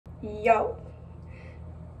Yo.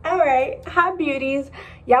 Alright, hi beauties.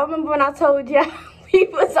 Y'all remember when I told y'all we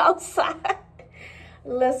was outside?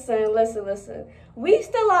 Listen. We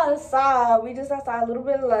still outside. We just outside a little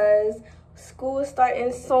bit less. School is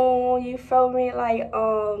starting soon, you feel me? Like,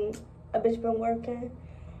 a bitch been working.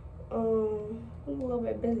 I'm a little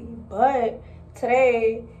bit busy. But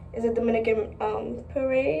today is a Dominican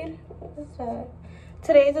parade. What's that?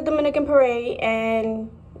 Today is a Dominican parade,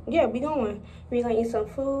 and yeah, we gonna eat some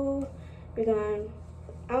food. I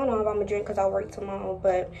don't know if I'm gonna drink because I work tomorrow,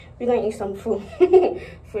 but we're gonna eat some food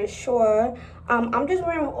for sure. I'm just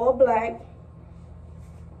wearing all black,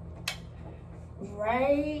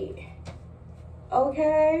 right?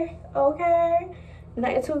 Okay,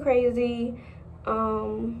 nothing too crazy.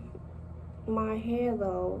 My hair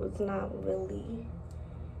though, it's not really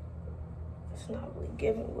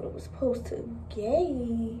giving what it was supposed to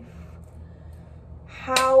give.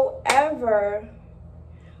 However,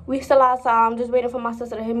 we still outside. I'm just waiting for my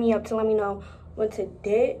sister to hit me up to let me know when to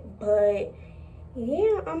dip. But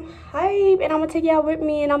yeah, I'm hyped, and I'm gonna take y'all with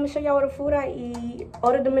me, and I'm gonna show y'all all the food I eat,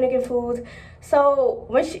 all the Dominican foods. So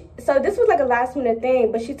this was like a last minute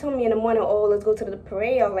thing, but she told me in the morning, oh, let's go to the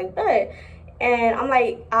parade. I was like, bet. And I'm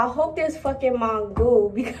like, I hope there's fucking mango,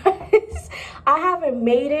 because I haven't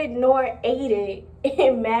made it nor ate it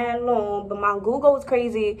in mad long. But mango goes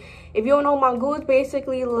crazy. If you don't know, mango is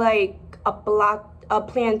basically like a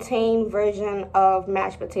plantain version of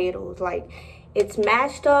mashed potatoes. Like, it's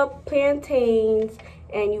mashed up plantains,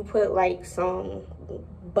 and you put like some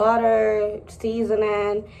butter,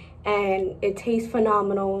 seasoning, and it tastes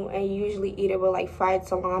phenomenal. And you usually eat it with like fried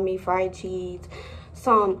salami, fried cheese,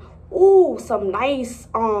 some nice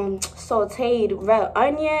sauteed red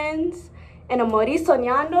onions, and a chorizo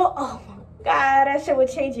ñando. Oh my god, that shit would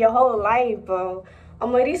change your whole life, bro. A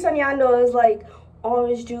chorizo ñando is like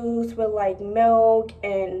orange juice with like milk,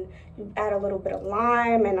 and you add a little bit of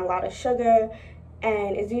lime and a lot of sugar.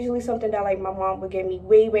 And it's usually something that like my mom would give me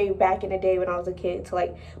way back in the day when I was a kid, to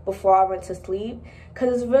like before I went to sleep,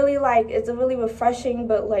 because it's really like, it's a really refreshing,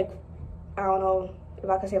 but like, I don't know if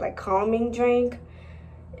I could say like calming drink.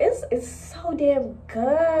 It's so damn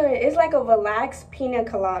good. It's like a relaxed pina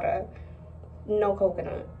colada, no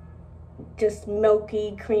coconut, just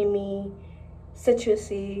milky, creamy,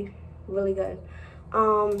 citrusy, really good.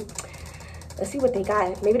 Let's see what they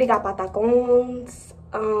got. Maybe they got patacons.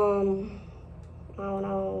 I don't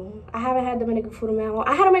know. I haven't had Dominican food in a while.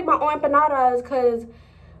 I had to make my own empanadas because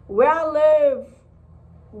where I live,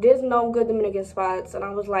 there's no good Dominican spots, and I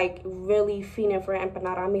was like really fiending for an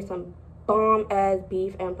empanada. I made some bomb ass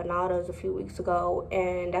beef empanadas a few weeks ago,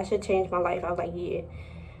 and that should change my life. I was like, yeah,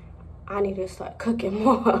 I need to start cooking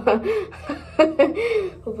more.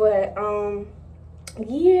 But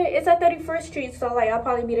yeah, it's at 31st Street, so like I'll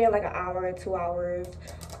probably be there like an hour or 2 hours.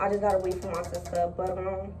 I just gotta wait for my sister. But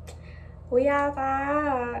we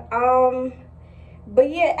outside. But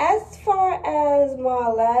yeah, as far as my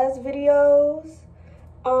last videos,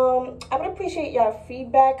 I would appreciate y'all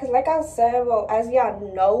feedback, because like I said, well, as y'all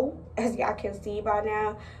know, as y'all can see by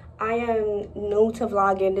now, I am new to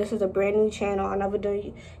vlogging. This is a brand new channel. I never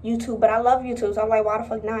do YouTube, but I love YouTube, so I'm like, why the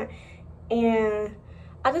fuck not? And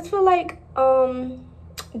I just feel like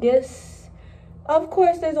this, of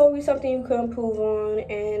course, there's always something you could improve on,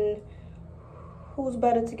 and who's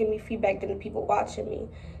better to give me feedback than the people watching me?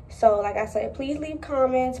 So like I said, please leave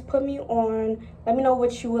comments, put me on, let me know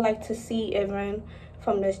what you would like to see even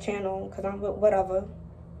from this channel, because I'm whatever,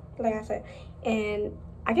 like I said. And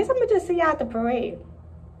I guess I'm gonna just see y'all at the parade.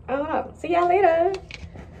 I don't know. See y'all later.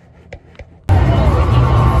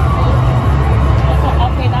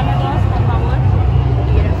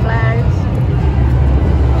 Get the flags.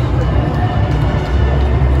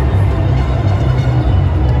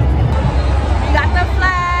 We got the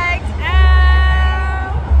flags.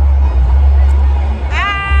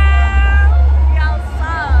 We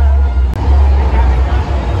outside.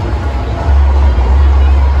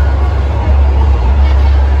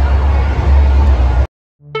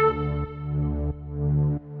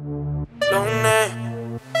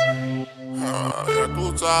 Ya tú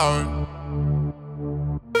sabes.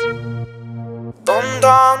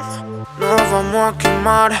 Don, nos vamos a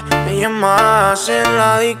quemar. Me llamas en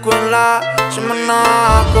la disco en la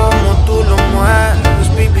semana. Como tú lo mueves,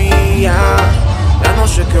 baby, ya no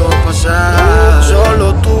sé qué va a pasar.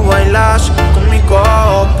 Solo tú bailas conmigo,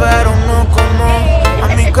 pero no como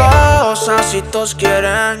amigos. Así todos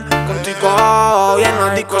quieren contigo. Y en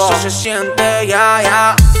la disco eso se siente,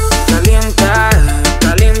 ya. Caliente,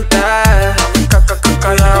 caliente.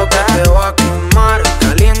 Callado que te voy a quemar.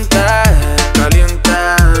 Caliente, caliente.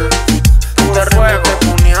 Te ruego, te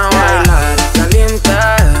ponía a bailar. Caliente,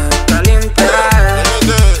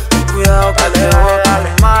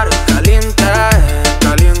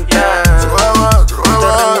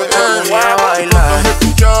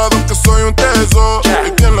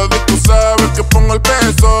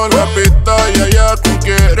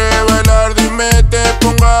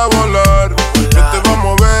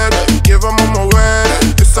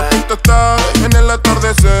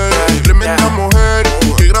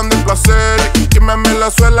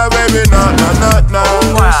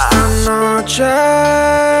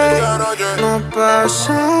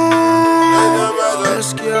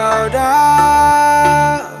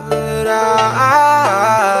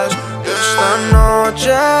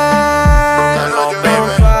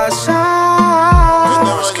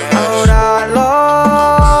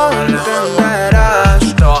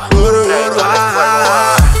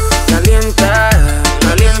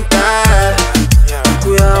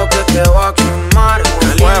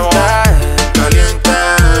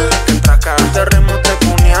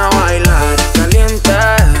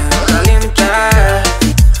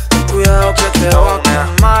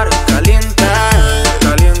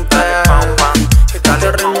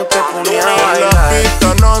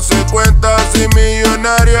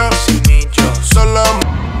 multimillonaria. Sin ni yo, solo.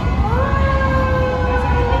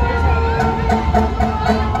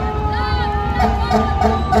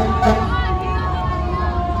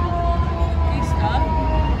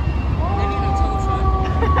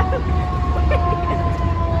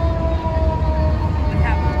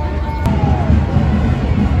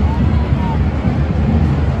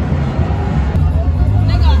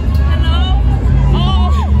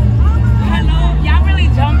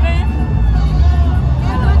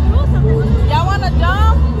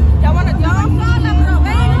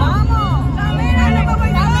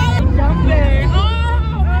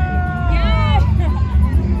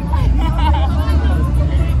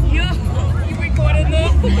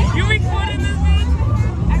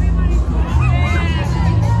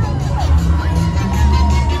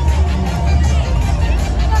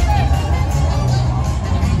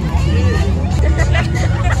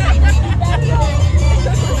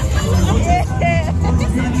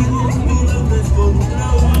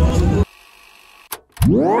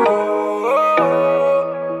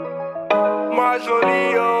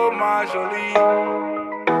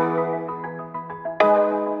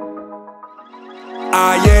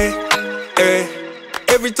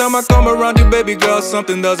 Every time I come around you, baby girl,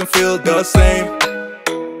 something doesn't feel the same.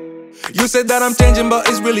 You said that I'm changing, but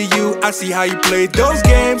it's really you. I see how you play those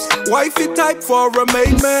games. Wifey type for a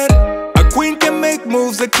maid man. A queen can make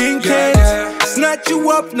moves, a king can't. Snatch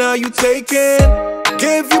you up, now you taking.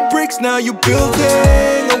 Gave you bricks, now you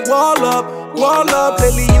building a wall up, wall up.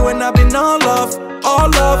 Lately you and I've been all love, all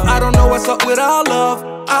love. I don't know what's up with our love,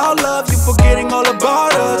 our love. You forgetting all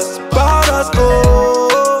about us, oh.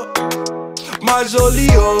 My jolie,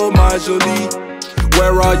 oh my jolie,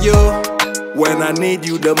 where are you when I need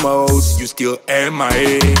you the most? You still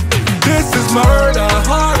MIA. This is murder,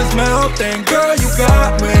 heart is melting, girl you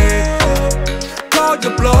got me. Called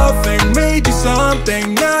your bluffing, made you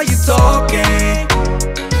something, now you talking,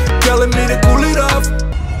 telling me to cool it off.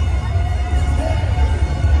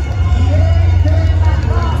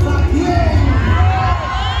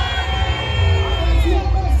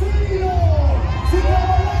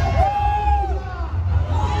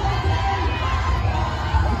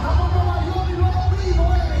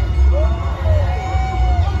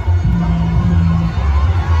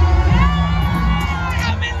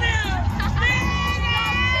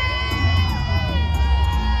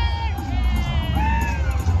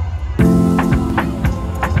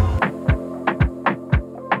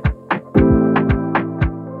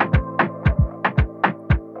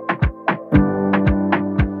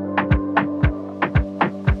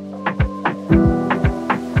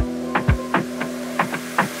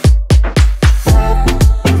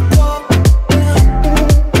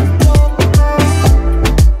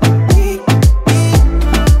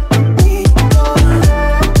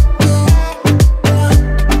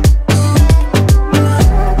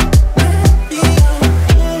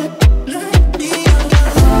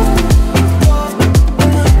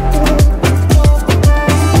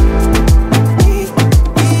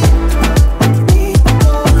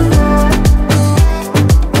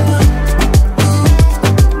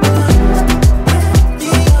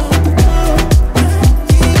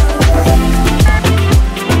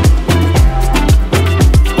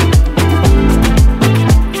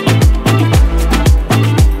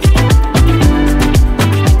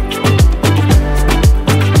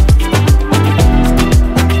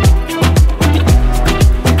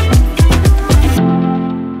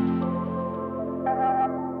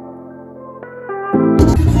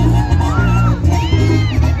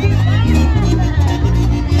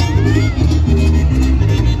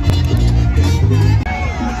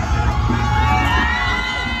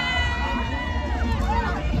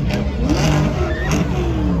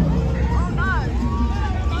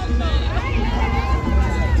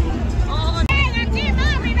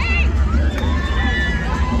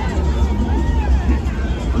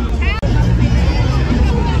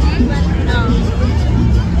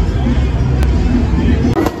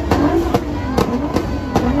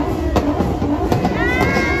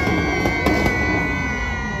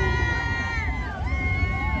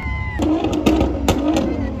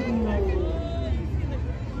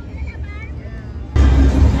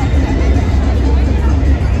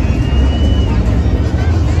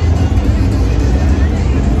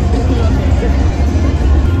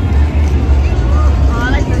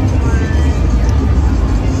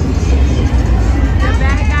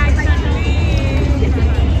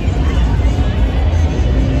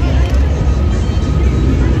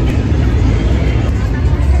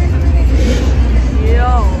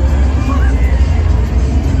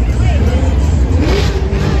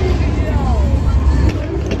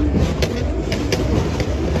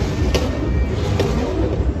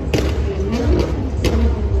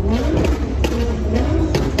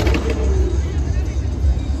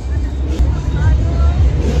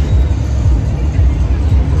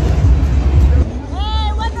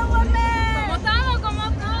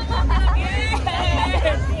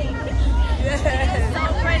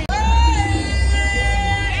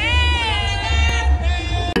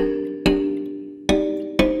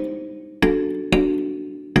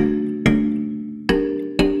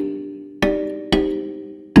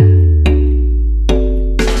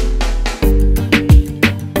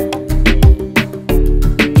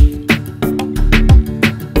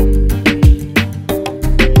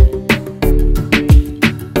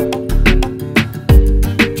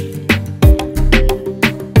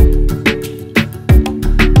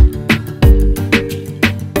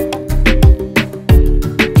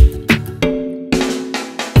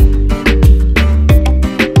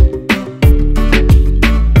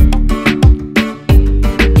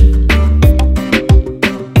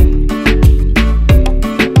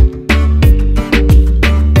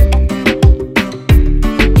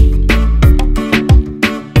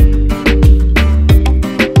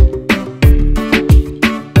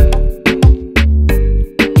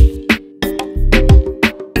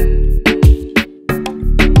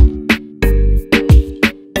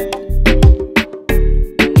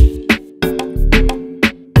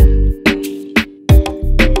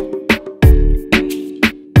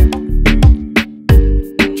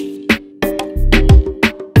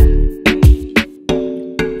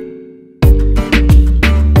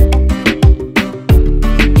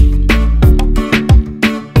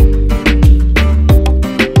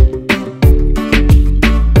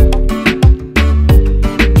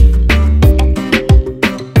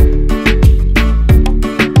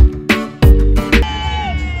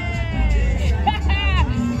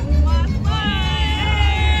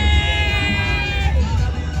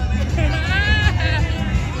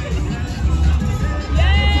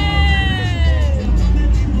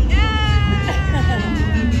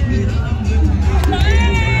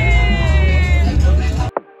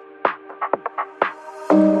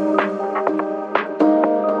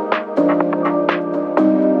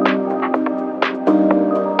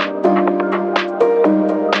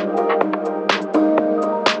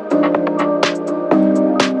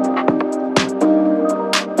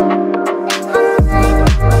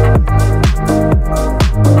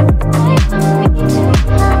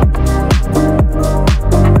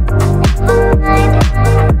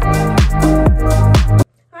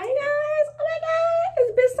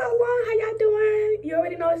 You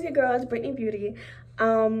already know it's your girl, it's Brittany Beauty.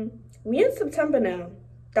 We in September now.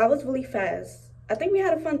 That was really fast. I think we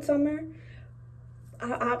had a fun summer.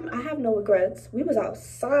 I have no regrets. We was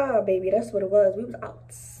outside, baby. That's what it was. We was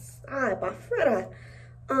outside by Friday.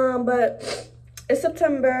 But it's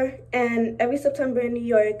September, and every September in New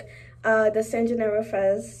York, the Genarro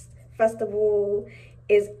festival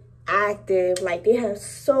is active. Like, they have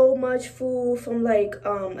so much food, from like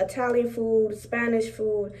Italian food, Spanish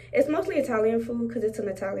food. It's mostly Italian food because it's an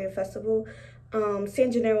Italian festival.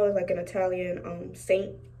 San Gennaro is like an Italian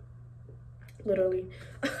saint, literally.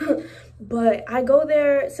 But I go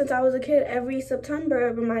there since I was a kid every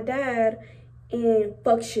September with my dad and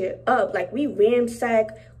fuck shit up. Like, we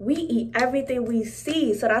ransack, we eat everything we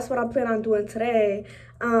see. So that's what I plan on doing today.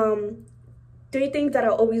 3 things that I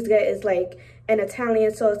always get is like an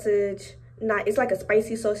Italian sausage. It's like a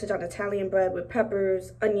spicy sausage on Italian bread with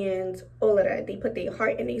peppers, onions, all of that. They put their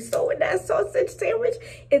heart and their soul in that sausage sandwich.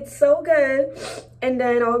 It's so good. And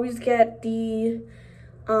then I always get the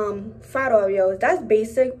fried Oreos. That's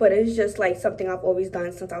basic, but it's just like something I've always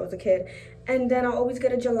done since I was a kid. And then I always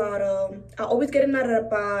get a gelato. I always get an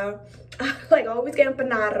arepa. Like, I always get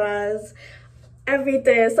empanadas,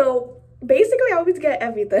 everything. So basically I always get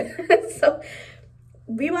everything. So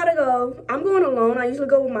we about to go. I'm going alone. I usually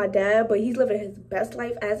go with my dad, but he's living his best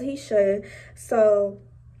life as he should. So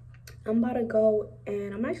I'm about to go,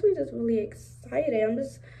 and I'm actually just really excited. I'm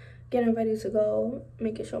just getting ready to go,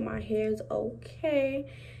 making sure my hair is okay.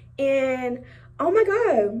 And oh my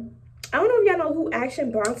god, I don't know if y'all know who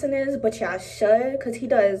Action Bronson is, but y'all should, because he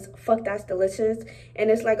does Fuck That's Delicious, and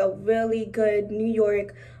it's like a really good New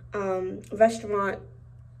York restaurant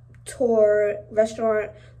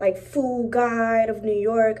like food guide of New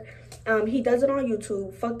York. He does it on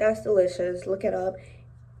YouTube. Fuck That's Delicious, look it up.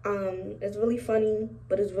 It's really funny,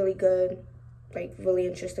 but it's really good, like really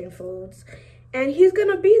interesting foods. And he's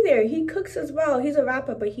gonna be there. He cooks as well. He's a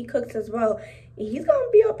rapper, but he cooks as well. And he's gonna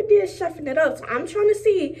be up in there chefing it up. So I'm trying to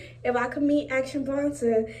see if I can meet Action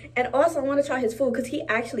Bronson. And also I want to try his food because he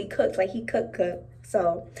actually cooks. Like, he cook.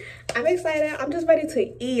 So I'm excited. I'm just ready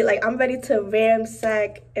to eat. Like, I'm ready to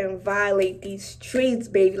ransack and violate these streets,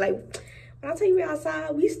 baby. Like, when I tell you we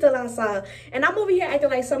outside, we still outside. And I'm over here acting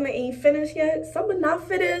like summer ain't finished yet. Summer not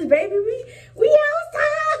finished, baby. We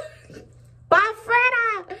outside by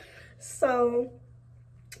Friday. So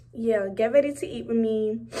yeah, get ready to eat with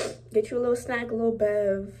me. Get you a little snack, a little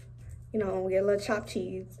bev, you know, get a little chopped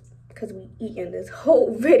cheese, because we eating this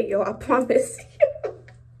whole video, I promise you.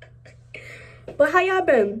 But how y'all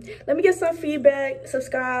been? Let me get some feedback.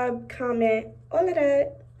 Subscribe, comment, all of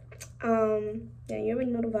that. Yeah, you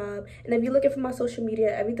already know the vibe. And if you're looking for my social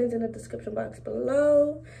media, everything's in the description box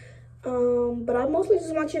below. But I mostly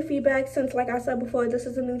just want your feedback, since, like I said before, this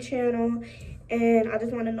is a new channel, and I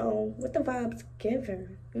just want to know what the vibe's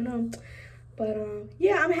giving, you know. But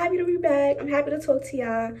yeah, I'm happy to be back. I'm happy to talk to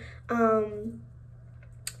y'all.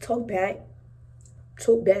 Talk back,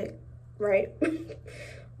 right?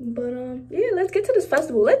 But yeah, let's get to this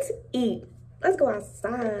festival. Let's eat. Let's go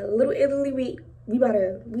outside. Little Italy, we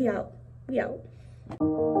out.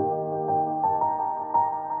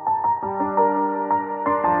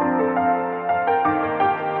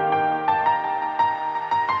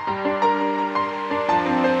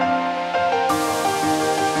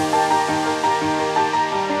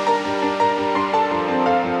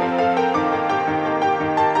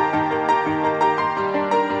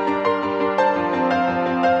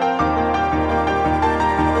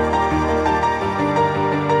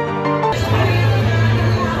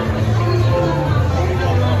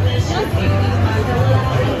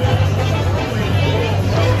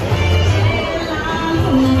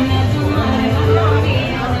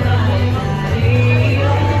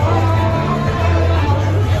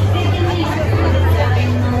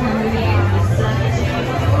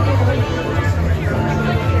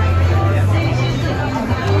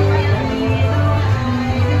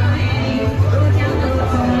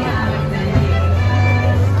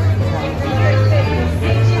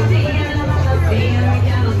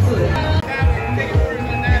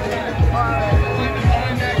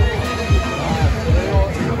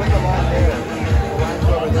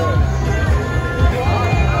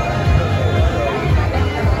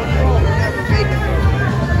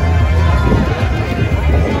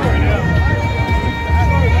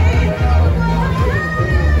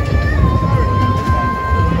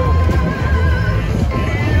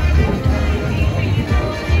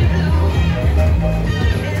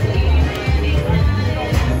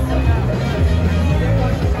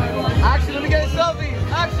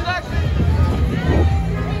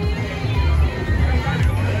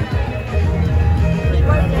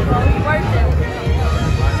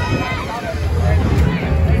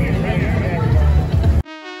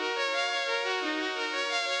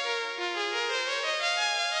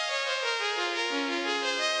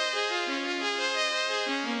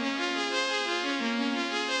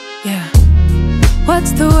 Yeah.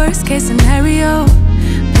 What's the worst case scenario?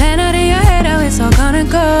 Plan out in your head how it's all gonna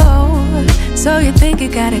go. So you think you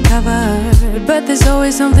got it covered, but there's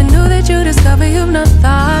always something new that you discover you've not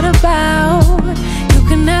thought about. You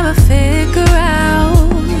can never figure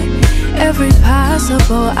out every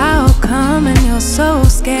possible outcome, and you're so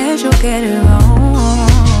scared you'll get it wrong.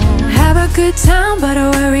 Have a good time, but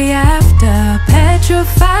a worry after.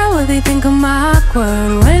 Petrified, will they think I'm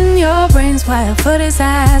awkward? When your brain's wired for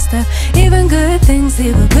disaster, even good things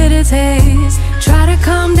leave a bitter taste. Try to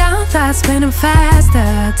calm down, thoughts spinning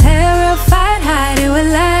faster. Terrified, hide it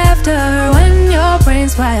with laughter. When your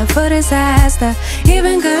brain's wired for disaster,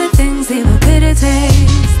 even good things leave a bitter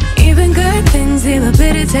taste. Even good things leave a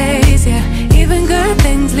bitter taste, yeah. Even good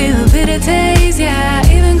things leave a bitter taste, yeah.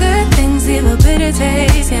 Even good things leave a bitter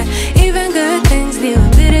taste, yeah. Even good things leave a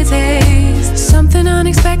bitter taste. Something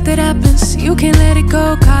unexpected happens, you can't let it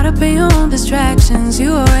go. Caught up in your own distractions,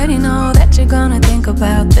 you already know that you're gonna think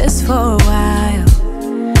about this for a while.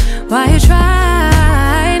 While you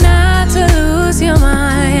try not to lose your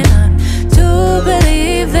mind, not to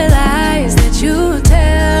believe the lies that you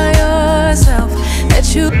tell yourself.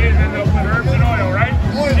 That you herbs and oil, right?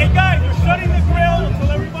 Hey guys, we're shutting the grill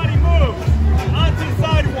until everybody moves onto the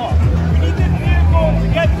sidewalk. We need this vehicle to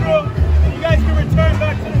get through, and you guys can return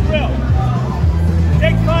back to the grill.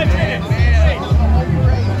 Take 5 minutes.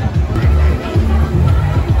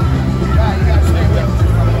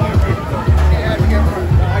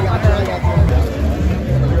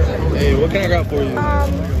 Hey, what can I grab for you?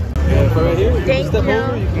 Yeah, right here. You can step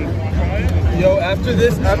over. You can. Yo, after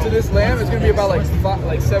this lamb, it's gonna be about like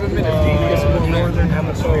 7 minutes. Northern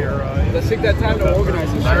Hemisphere. Let's take that time to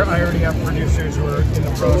organize this. I already have producers who are in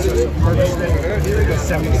the process of purchasing the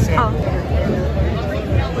semi-sample.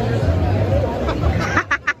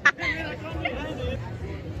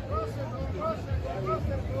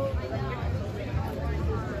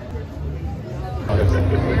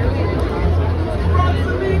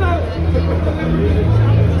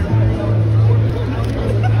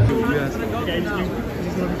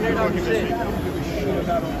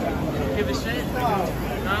 Give a shit? No?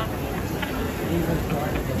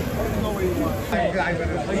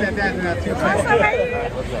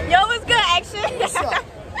 Yo, what's good, action?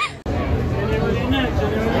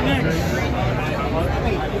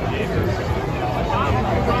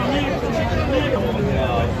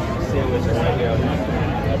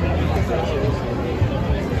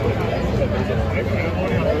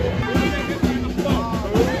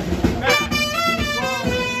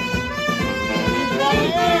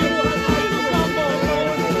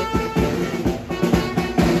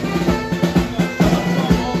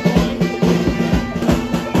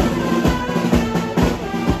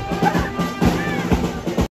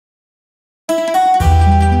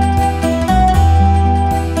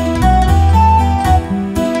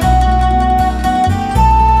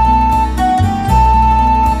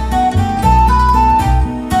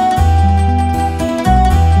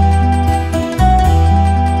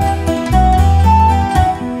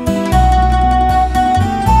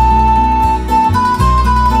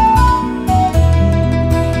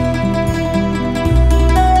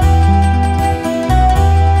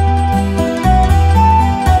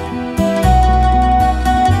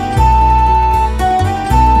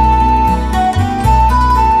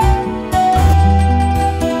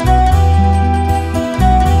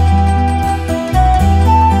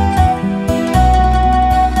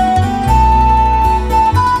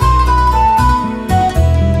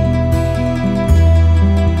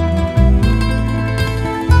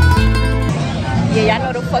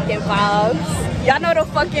 Y'all know the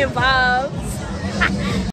fucking vibes.